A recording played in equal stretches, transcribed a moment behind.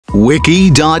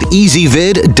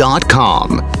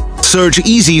Wiki.ezvid.com. Search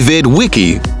EasyVid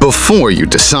Wiki before you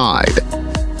decide.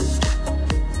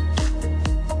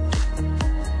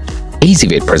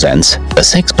 EasyVid presents the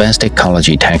 6 best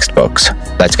ecology textbooks.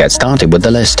 Let's get started with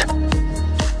the list.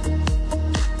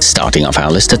 Starting off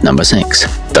our list at number 6.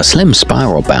 The slim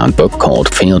spiral-bound book called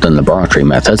Field and Laboratory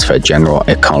Methods for General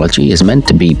Ecology is meant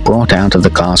to be brought out of the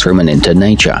classroom and into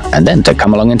nature, and then to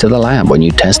come along into the lab when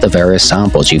you test the various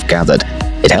samples you've gathered.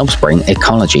 It helps bring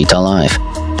ecology to life.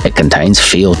 It contains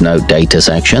field note data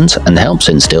sections and helps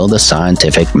instill the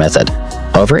scientific method.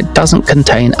 However, it doesn't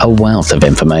contain a wealth of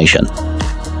information.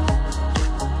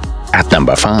 At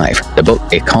number 5, the book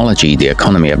Ecology, the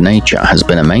Economy of Nature has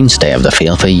been a mainstay of the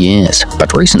field for years,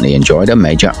 but recently enjoyed a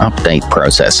major update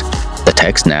process. The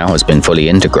text now has been fully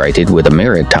integrated with a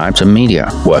myriad types of media,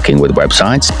 working with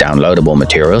websites, downloadable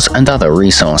materials, and other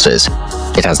resources.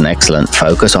 It has an excellent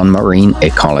focus on marine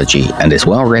ecology and is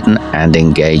well written and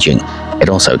engaging. It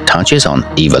also touches on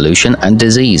evolution and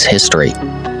disease history.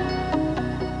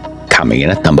 Coming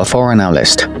in at number 4 on our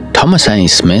list, Thomas A.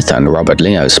 Smith and Robert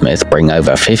Leo Smith bring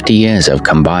over 50 years of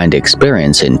combined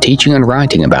experience in teaching and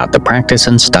writing about the practice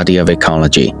and study of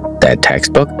ecology. Their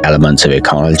textbook, Elements of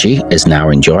Ecology, is now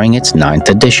enjoying its 9th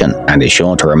edition and is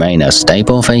sure to remain a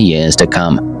staple for years to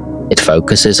come. It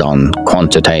focuses on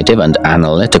quantitative and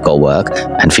analytical work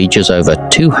and features over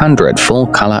 200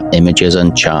 full-color images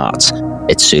and charts.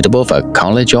 It's suitable for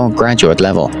college or graduate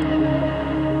level.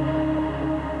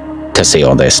 To see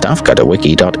all this stuff, go to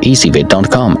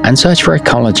wiki.ezvid.com and search for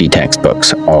ecology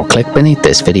textbooks, or click beneath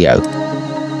this video.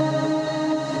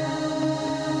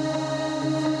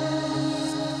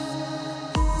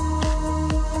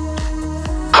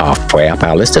 Halfway up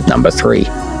our list at number 3,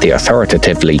 the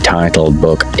authoritatively titled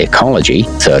book Ecology,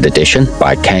 3rd edition,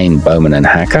 by Kane, Bowman and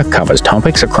Hacker covers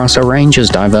topics across a range as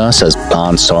diverse as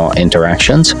plant-soil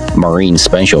interactions, marine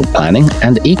spatial planning,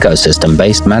 and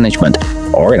ecosystem-based management.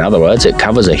 Or in other words, it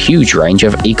covers a huge range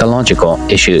of ecological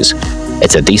issues.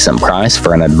 It's a decent price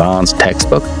for an advanced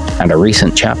textbook, and a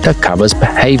recent chapter covers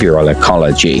behavioral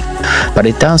ecology, but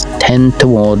it does tend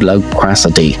toward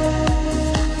loquacity.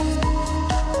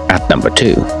 At number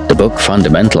 2, the book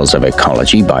Fundamentals of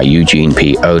Ecology by Eugene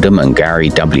P. Odom and Gary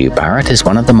W. Barrett is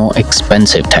one of the more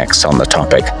expensive texts on the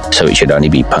topic, so it should only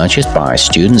be purchased by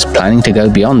students planning to go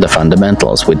beyond the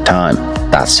fundamentals with time.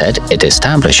 That said, it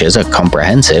establishes a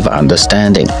comprehensive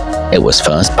understanding. It was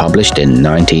first published in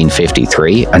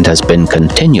 1953 and has been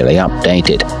continually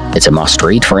updated. It's a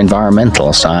must-read for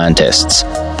environmental scientists.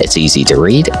 It's easy to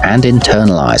read and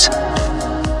internalize.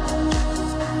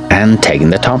 And taking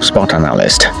the top spot on our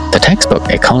list, the textbook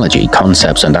Ecology,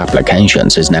 Concepts and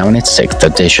Applications is now in its 6th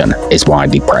edition, is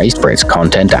widely praised for its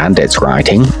content and its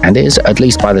writing, and is, at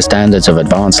least by the standards of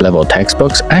advanced level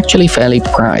textbooks, actually fairly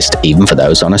priced even for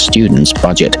those on a student's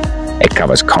budget. It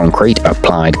covers concrete,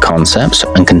 applied concepts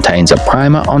and contains a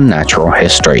primer on natural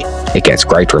history. It gets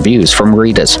great reviews from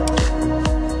readers.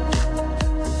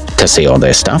 To see all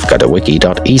this stuff, go to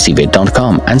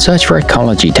wiki.ezvid.com and search for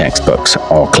ecology textbooks,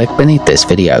 or click beneath this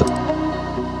video.